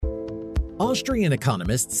Austrian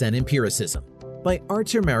Economists and Empiricism by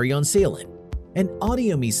Artur, Marion, Ceolin, an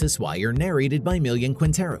audio Mises wire narrated by Millian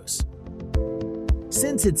Quinteros.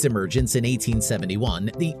 Since its emergence in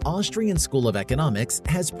 1871, the Austrian School of Economics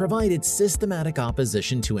has provided systematic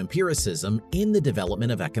opposition to empiricism in the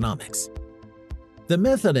development of economics. The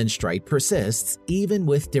method and stride persists even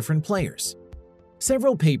with different players.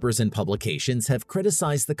 Several papers and publications have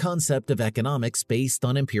criticized the concept of economics based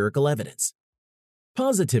on empirical evidence.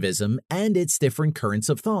 Positivism and its different currents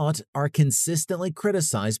of thought are consistently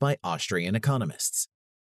criticized by Austrian economists.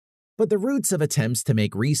 But the roots of attempts to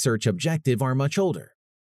make research objective are much older.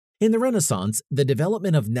 In the Renaissance, the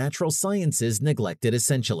development of natural sciences neglected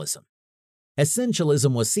essentialism.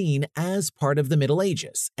 Essentialism was seen as part of the Middle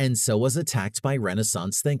Ages, and so was attacked by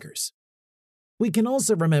Renaissance thinkers. We can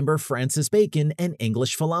also remember Francis Bacon, an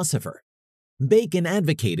English philosopher. Bacon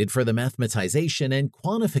advocated for the mathematization and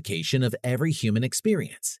quantification of every human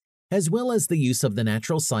experience, as well as the use of the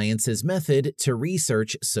natural sciences method to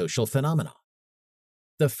research social phenomena.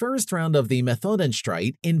 The first round of the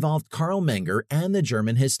Methodenstreit involved Karl Menger and the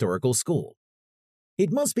German historical school.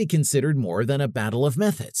 It must be considered more than a battle of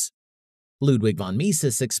methods. Ludwig von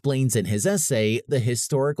Mises explains in his essay, The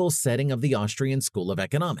Historical Setting of the Austrian School of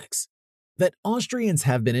Economics, that Austrians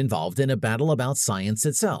have been involved in a battle about science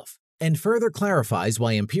itself, and further clarifies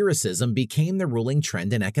why empiricism became the ruling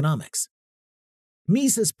trend in economics.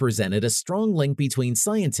 Mises presented a strong link between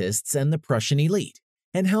scientists and the Prussian elite,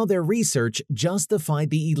 and how their research justified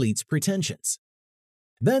the elite's pretensions.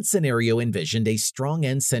 That scenario envisioned a strong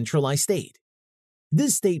and centralized state.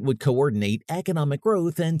 This state would coordinate economic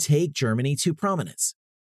growth and take Germany to prominence.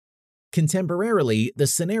 Contemporarily, the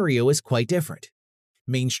scenario is quite different.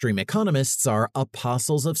 Mainstream economists are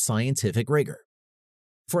apostles of scientific rigor.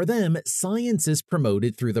 For them, science is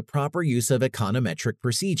promoted through the proper use of econometric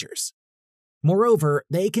procedures. Moreover,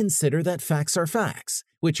 they consider that facts are facts,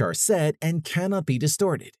 which are set and cannot be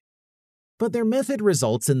distorted. But their method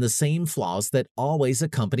results in the same flaws that always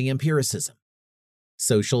accompany empiricism.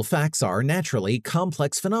 Social facts are naturally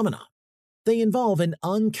complex phenomena. They involve an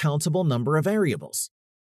uncountable number of variables.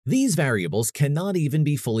 These variables cannot even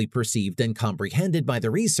be fully perceived and comprehended by the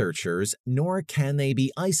researchers, nor can they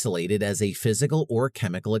be isolated as a physical or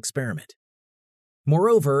chemical experiment.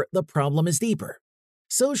 Moreover, the problem is deeper.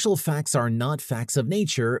 Social facts are not facts of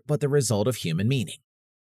nature, but the result of human meaning.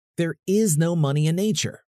 There is no money in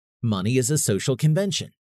nature. Money is a social convention.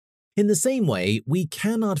 In the same way, we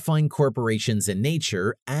cannot find corporations in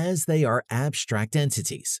nature as they are abstract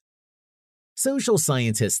entities. Social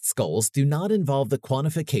scientists' goals do not involve the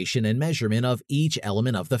quantification and measurement of each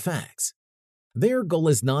element of the facts. Their goal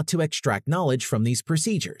is not to extract knowledge from these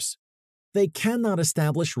procedures. They cannot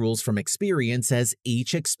establish rules from experience, as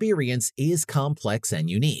each experience is complex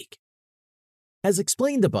and unique. As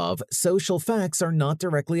explained above, social facts are not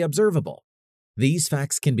directly observable. These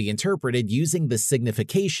facts can be interpreted using the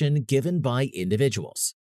signification given by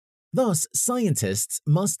individuals. Thus, scientists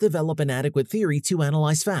must develop an adequate theory to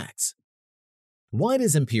analyze facts. Why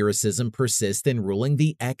does empiricism persist in ruling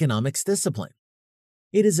the economics discipline?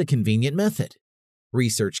 It is a convenient method.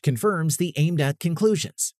 Research confirms the aimed-at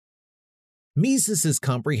conclusions. Mises's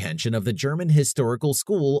comprehension of the German historical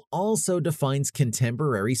school also defines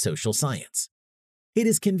contemporary social science. It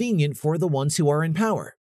is convenient for the ones who are in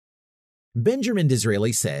power. Benjamin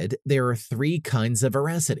Disraeli said there are three kinds of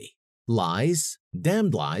veracity: lies,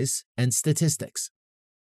 damned lies, and statistics.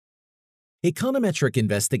 Econometric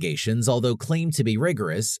investigations, although claimed to be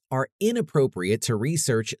rigorous, are inappropriate to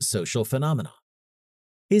research social phenomena.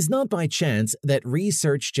 It is not by chance that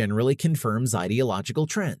research generally confirms ideological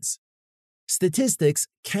trends. Statistics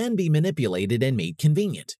can be manipulated and made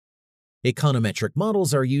convenient. Econometric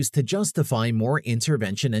models are used to justify more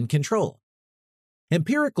intervention and control.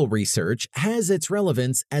 Empirical research has its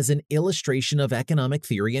relevance as an illustration of economic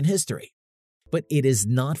theory and history, but it is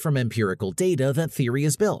not from empirical data that theory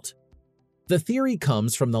is built. The theory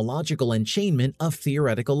comes from the logical enchainment of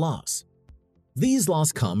theoretical laws. These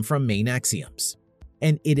laws come from main axioms,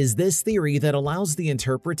 and it is this theory that allows the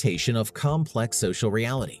interpretation of complex social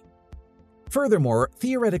reality. Furthermore,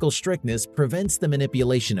 theoretical strictness prevents the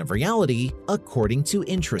manipulation of reality according to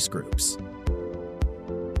interest groups.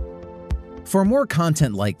 For more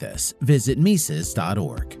content like this, visit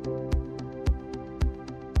Mises.org.